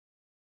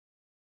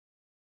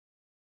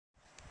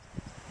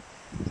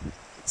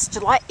It's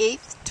July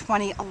 8th,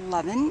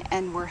 2011,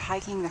 and we're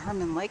hiking the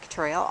Herman Lake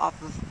Trail off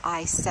of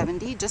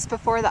I-70 just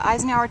before the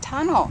Eisenhower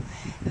Tunnel.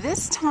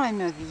 This time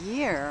of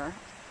year,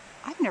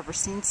 I've never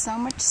seen so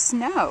much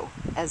snow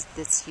as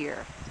this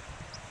year.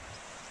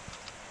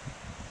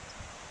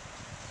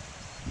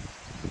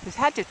 We've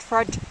had to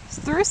trudge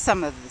through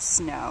some of the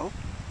snow.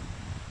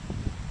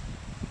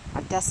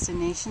 Our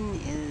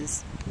destination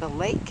is the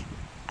lake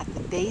at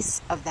the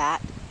base of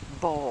that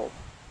bowl.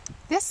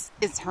 This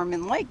is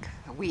Herman Lake.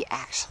 We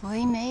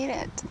actually made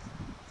it,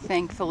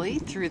 thankfully,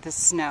 through the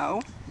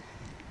snow.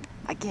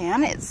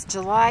 Again, it's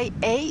July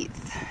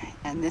 8th,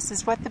 and this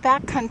is what the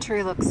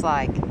backcountry looks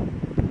like.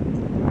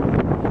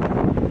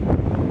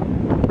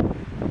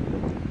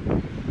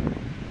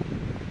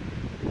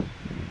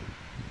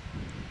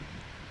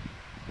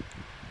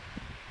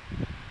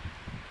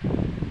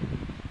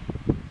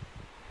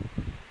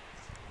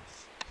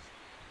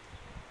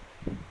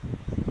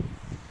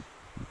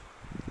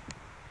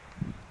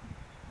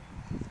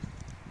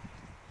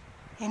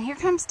 And here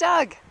comes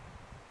Doug,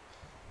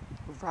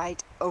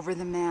 right over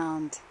the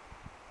mound.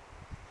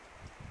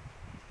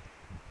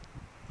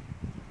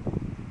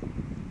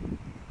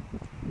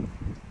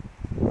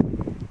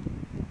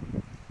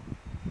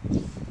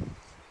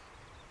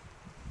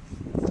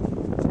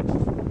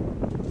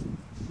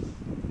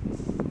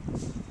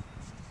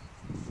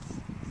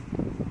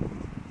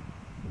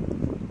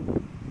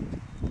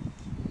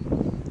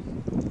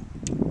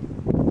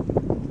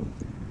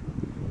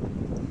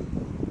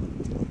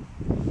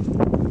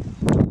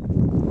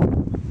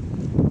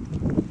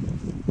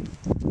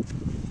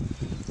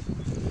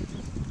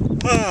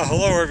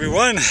 Hello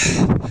everyone,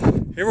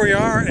 here we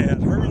are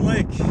at Herman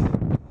Lake,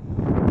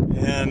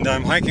 and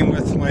I'm hiking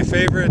with my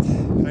favorite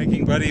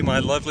hiking buddy, my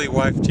lovely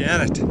wife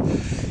Janet.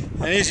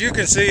 And as you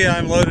can see,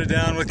 I'm loaded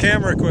down with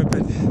camera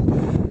equipment.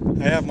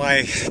 I have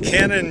my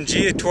Canon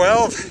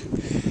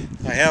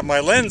G12, I have my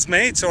lens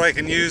mate so I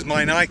can use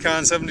my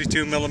Nikon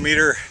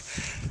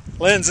 72mm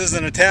lenses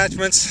and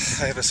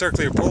attachments. I have a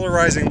circular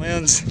polarizing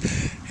lens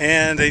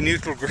and a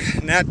neutral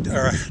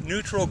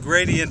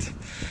gradient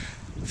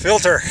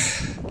filter.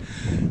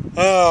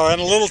 Oh, and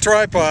a little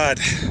tripod.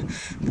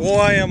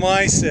 Boy, am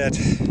I set.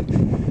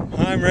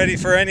 I'm ready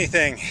for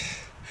anything.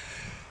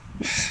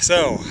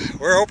 So,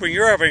 we're hoping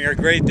you're having a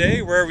great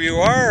day wherever you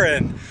are,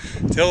 and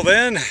till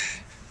then,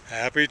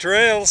 happy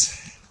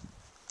trails.